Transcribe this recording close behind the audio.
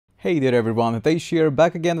Hey there everyone, Hitesh here,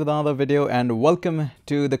 back again with another video, and welcome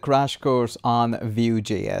to the crash course on Vue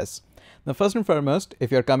JS. Now first and foremost,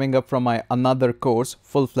 if you're coming up from my another course,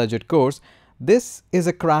 full-fledged course, this is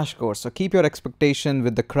a crash course, so keep your expectation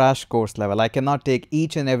with the crash course level. I cannot take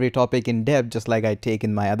each and every topic in depth just like I take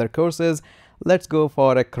in my other courses. Let's go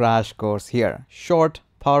for a crash course here. Short,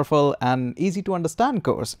 powerful, and easy to understand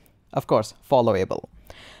course. Of course, followable.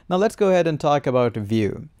 Now let's go ahead and talk about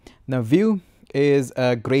Vue. Now Vue is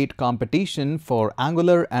a great competition for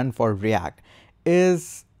Angular and for React.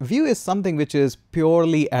 Vue is something which is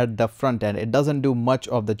purely at the front end. It doesn't do much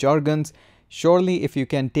of the jargons. Surely if you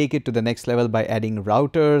can take it to the next level by adding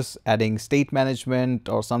routers, adding state management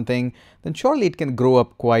or something, then surely it can grow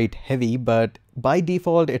up quite heavy, but by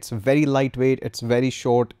default it's very lightweight, it's very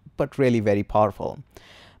short, but really very powerful.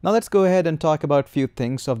 Now let's go ahead and talk about few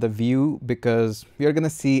things of the Vue, because we're gonna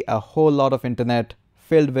see a whole lot of internet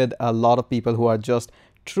filled with a lot of people who are just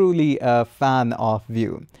truly a fan of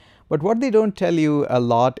Vue. But what they don't tell you a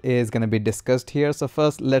lot is going to be discussed here. So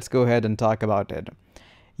first, let's go ahead and talk about it.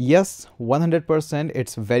 Yes, 100%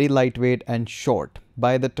 it's very lightweight and short.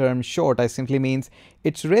 By the term short, I simply means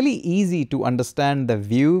it's really easy to understand the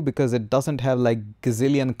Vue because it doesn't have like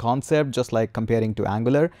gazillion concept, just like comparing to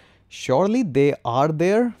Angular. Surely they are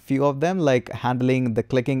there, few of them, like handling the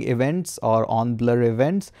clicking events or on blur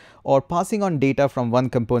events or passing on data from one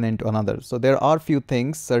component to another. So there are few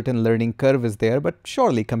things, certain learning curve is there, but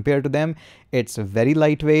surely compared to them, it's very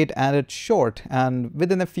lightweight and it's short. And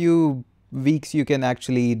within a few weeks, you can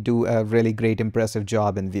actually do a really great, impressive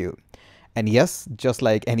job in Vue. And yes, just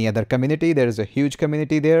like any other community, there is a huge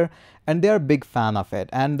community there and they are a big fan of it.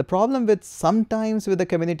 And the problem with sometimes with the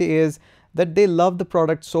community is that they love the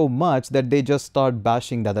product so much that they just start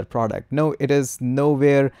bashing the other product. No, it is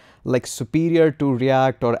nowhere like superior to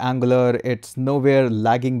React or Angular. It's nowhere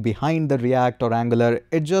lagging behind the React or Angular.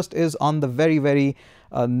 It just is on the very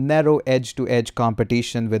narrow edge-to-edge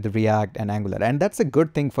competition with React and Angular. And that's a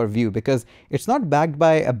good thing for Vue because it's not backed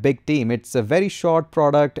by a big team. It's a very short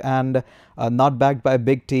product and not backed by a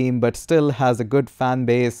big team, but still has a good fan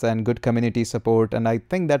base and good community support. And I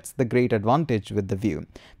think that's the great advantage with the Vue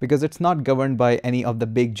because it's not governed by any of the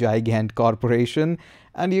big giant corporation,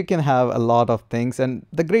 and you can have a lot of things. And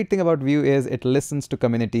the great thing about Vue is it listens to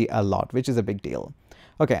community a lot, which is a big deal.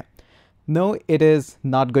 Okay. No, it is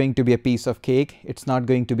not going to be a piece of cake. It's not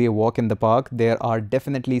going to be a walk in the park. There are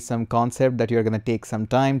definitely some concepts that you're going to take some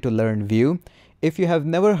time to learn Vue. If you have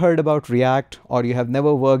never heard about React or you have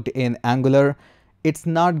never worked in Angular, it's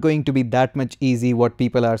not going to be that much easy what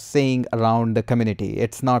people are saying around the community.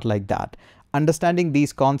 It's not like that. Understanding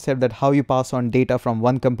these concepts, that how you pass on data from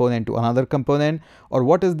one component to another component, or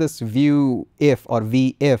what is this Vue if or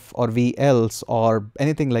V-if or V-else or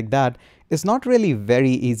anything like that, is not really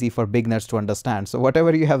very easy for beginners to understand. So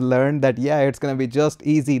whatever you have learned that, yeah, it's going to be just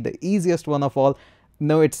easy, the easiest one of all,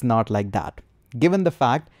 no, it's not like that. Given the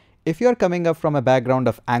fact, if you're coming up from a background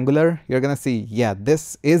of Angular, you're going to see, yeah,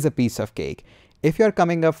 this is a piece of cake. If you're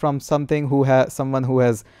coming up from someone who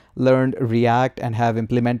has learned React and have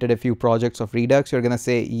implemented a few projects of Redux, you're going to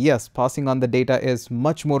say, yes, passing on the data is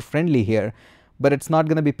much more friendly here, but it's not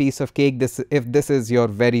going to be piece of cake if this is your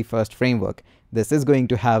very first framework. This is going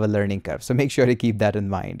to have a learning curve. So make sure you keep that in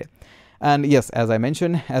mind. And yes, as I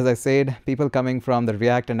mentioned, as I said, people coming from the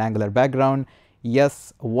React and Angular background,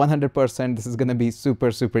 yes, 100% this is going to be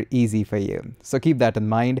super easy for you. So keep that in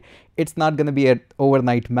mind. It's not going to be an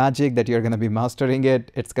overnight magic that you're going to be mastering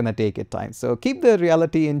it. It's going to take it time. So keep the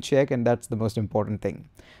reality in check, and that's the most important thing.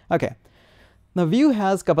 Okay. Now Vue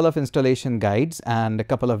has a couple of installation guides and a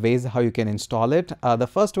couple of ways how you can install it. The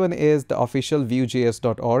first one is the official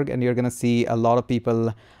vuejs.org, and you're going to see a lot of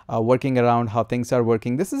people working around how things are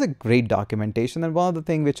working. This is a great documentation, and one of the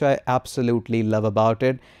things which I absolutely love about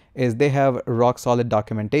it is they have rock solid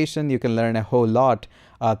documentation. You can learn a whole lot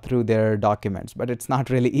through their documents, but it's not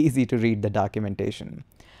really easy to read the documentation.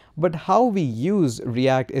 But how we use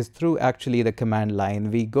React is through actually the command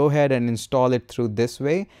line. We go ahead and install it through this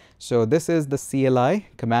way. So this is the CLI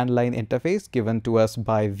command line interface given to us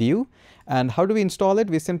by Vue. And how do we install it?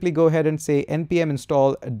 We simply go ahead and say npm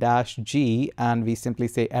install -g, and we simply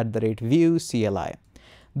say @Vue CLI.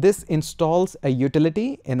 This installs a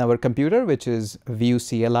utility in our computer, which is Vue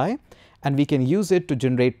CLI, and we can use it to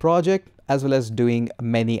generate project as well as doing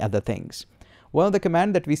many other things. One of the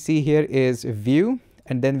command that we see here is Vue,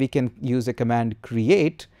 and then we can use a command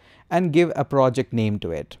create and give a project name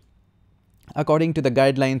to it. According to the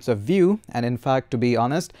guidelines of Vue, and in fact, to be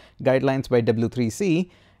honest, guidelines by W3C,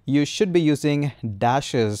 you should be using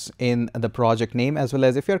dashes in the project name, as well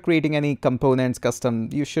as if you're creating any components custom,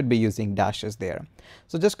 you should be using dashes there.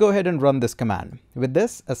 So just go ahead and run this command. With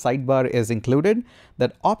this, a sidebar is included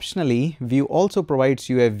that optionally Vue also provides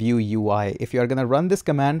you a Vue UI. If you are going to run this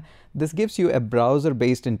command, this gives you a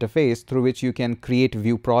browser-based interface through which you can create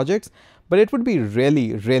Vue projects. But it would be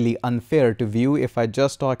really unfair to Vue if I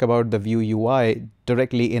just talk about the Vue UI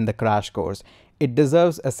directly in the crash course. It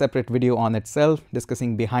deserves a separate video on itself,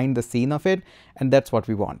 discussing behind the scene of it, and that's what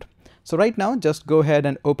we want. So right now, just go ahead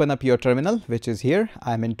and open up your terminal, which is here.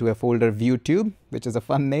 I'm into a folder VueTube, which is a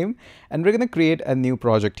fun name, and we're going to create a new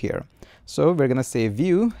project here. So we're going to say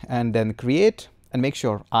Vue and then create, and make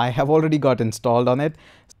sure I have already got installed on it.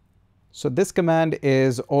 So this command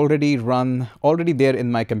is already there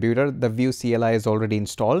in my computer. The Vue CLI is already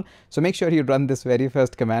installed. So make sure you run this very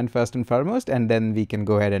first command first and foremost, and then we can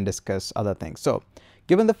go ahead and discuss other things. So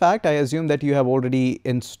given the fact, I assume that you have already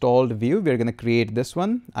installed Vue, we're going to create this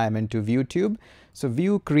one. I'm into VueTube. So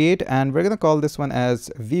Vue create, and we're going to call this one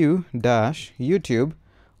as Vue-YouTube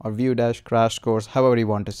or Vue-crash course, however you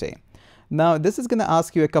want to say. Now this is going to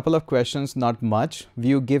ask you a couple of questions, not much.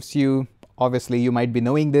 Vue gives you, obviously, you might be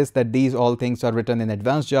knowing this, that these all things are written in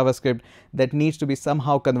advanced JavaScript that needs to be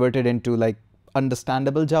somehow converted into like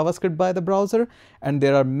understandable JavaScript by the browser. And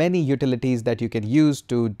there are many utilities that you can use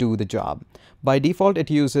to do the job. By default, it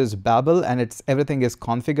uses Babel and everything is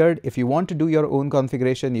configured. If you want to do your own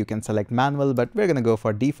configuration, you can select manual, but we're going to go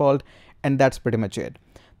for default, and that's pretty much it.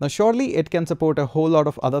 Now, surely it can support a whole lot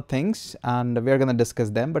of other things, and we're going to discuss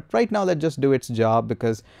them. But right now, let's just do its job,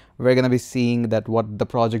 because we're going to be seeing that what the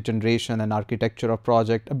project generation and architecture of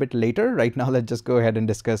project a bit later. Right now, let's just go ahead and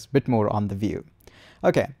discuss a bit more on the Vue.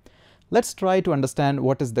 Okay, let's try to understand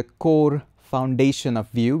what is the core foundation of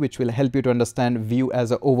Vue, which will help you to understand Vue as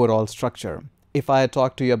an overall structure. If I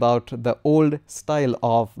talk to you about the old style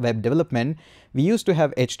of web development, we used to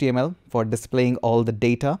have HTML for displaying all the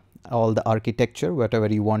data, all the architecture, whatever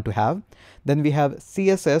you want to have. Then we have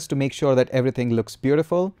CSS to make sure that everything looks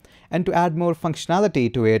beautiful. And to add more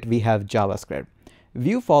functionality to it, we have JavaScript.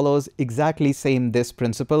 Vue follows exactly this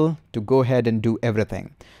principle to go ahead and do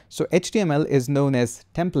everything. So HTML is known as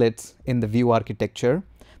templates in the Vue architecture.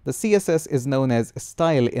 The CSS is known as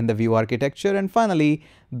style in the Vue architecture. And finally,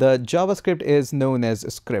 the JavaScript is known as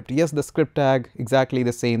script. Yes, the script tag, exactly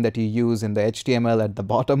the same that you use in the HTML at the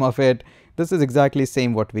bottom of it. This is exactly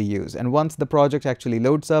same what we use. And once the project actually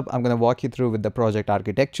loads up, I'm going to walk you through with the project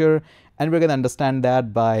architecture, and we're going to understand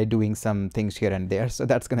that by doing some things here and there. So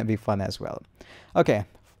that's going to be fun as well. Okay,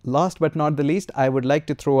 last but not the least, I would like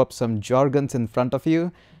to throw up some jargons in front of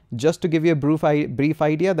you, just to give you a brief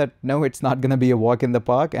idea that no, it's not going to be a walk in the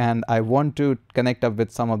park, and I want to connect up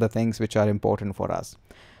with some of the things which are important for us.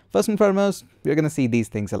 First and foremost, we're going to see these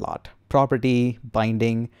things a lot: property,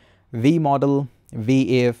 binding, vModel,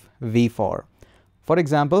 vIf, vFor. For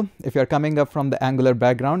example, if you're coming up from the Angular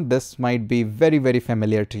background, this might be very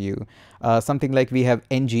familiar to you. Something like we have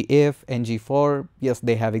ngIf, ngFor. Yes,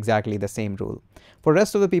 they have exactly the same rule. For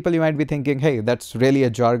rest of the people, you might be thinking, hey, that's really a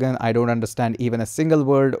jargon. I don't understand even a single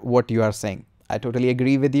word what you are saying. I totally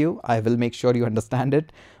agree with you. I will make sure you understand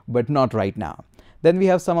it, but not right now. Then we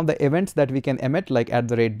have some of the events that we can emit, like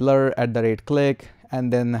 @blur, @click,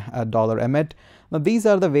 and then $emit. Now these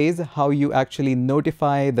are the ways how you actually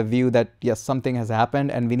notify the Vue that yes, something has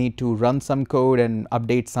happened and we need to run some code and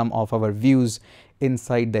update some of our views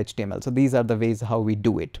inside the HTML. So these are the ways how we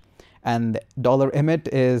do it. And $emit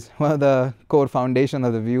is one of the core foundation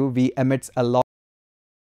of the Vue. We emits a lot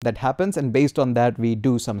that happens, and based on that we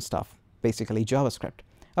do some stuff, basically JavaScript.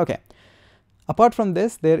 Okay. Apart from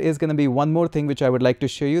this, there is going to be one more thing which I would like to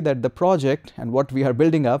show you, that the project and what we are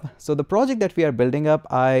building up. So the project that we are building up,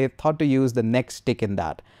 I thought to use the next tick in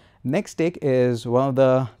that. Next tick is one of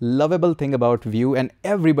the lovable thing about Vue, and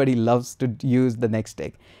everybody loves to use the next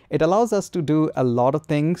tick. It allows us to do a lot of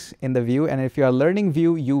things in the Vue, and if you are learning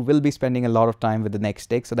Vue, you will be spending a lot of time with the next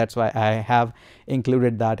tick. So that's why I have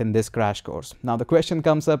included that in this crash course. Now the question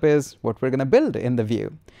comes up is what we're going to build in the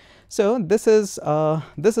Vue. So this is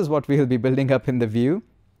what we will be building up in the Vue.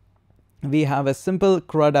 We have a simple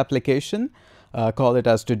CRUD application, call it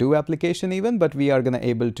as to-do application even, but we are going to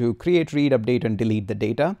able to create, read, update, and delete the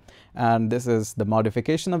data. And this is the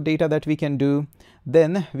modification of data that we can do.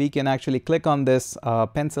 Then we can actually click on this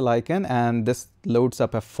pencil icon, and this loads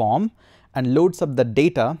up a form and loads up the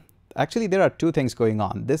data. Actually, there are two things going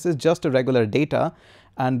on. This is just a regular data,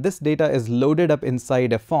 and this data is loaded up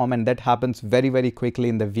inside a form, and that happens very quickly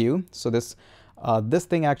in the Vue. So this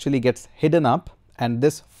thing actually gets hidden up, and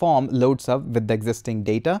this form loads up with the existing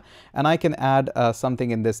data, and I can add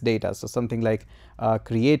something in this data. So something like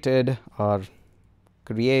created or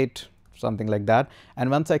create, something like that. And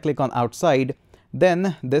once I click on outside,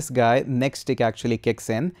 then this guy next tick actually kicks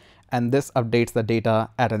in, and this updates the data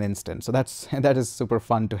at an instant. So that is super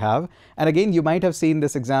fun to have. And again, you might have seen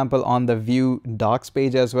this example on the Vue docs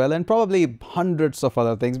page as well, and probably hundreds of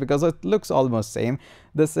other things because it looks almost same.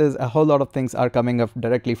 This is a whole lot of things are coming up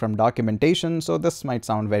directly from documentation, so this might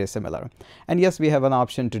sound very similar. And yes, we have an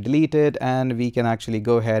option to delete it, and we can actually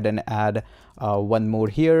go ahead and add one more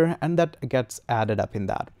here, and that gets added up in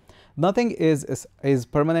that. Nothing is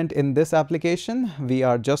permanent in this application. We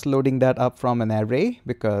are just loading that up from an array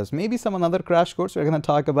because maybe some another crash course we're going to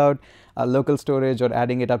talk about local storage or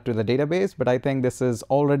adding it up to the database. But I think this is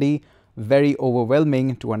already very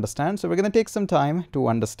overwhelming to understand. So we're going to take some time to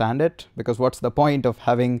understand it, because what's the point of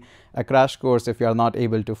having a crash course if you're not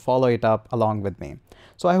able to follow it up along with me?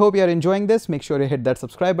 So I hope you're enjoying this. Make sure you hit that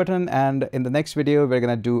subscribe button. And in the next video, we're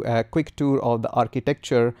going to do a quick tour of the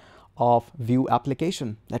architecture of Vue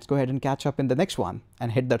application. Let's go ahead and catch up in the next one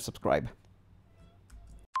and hit that subscribe.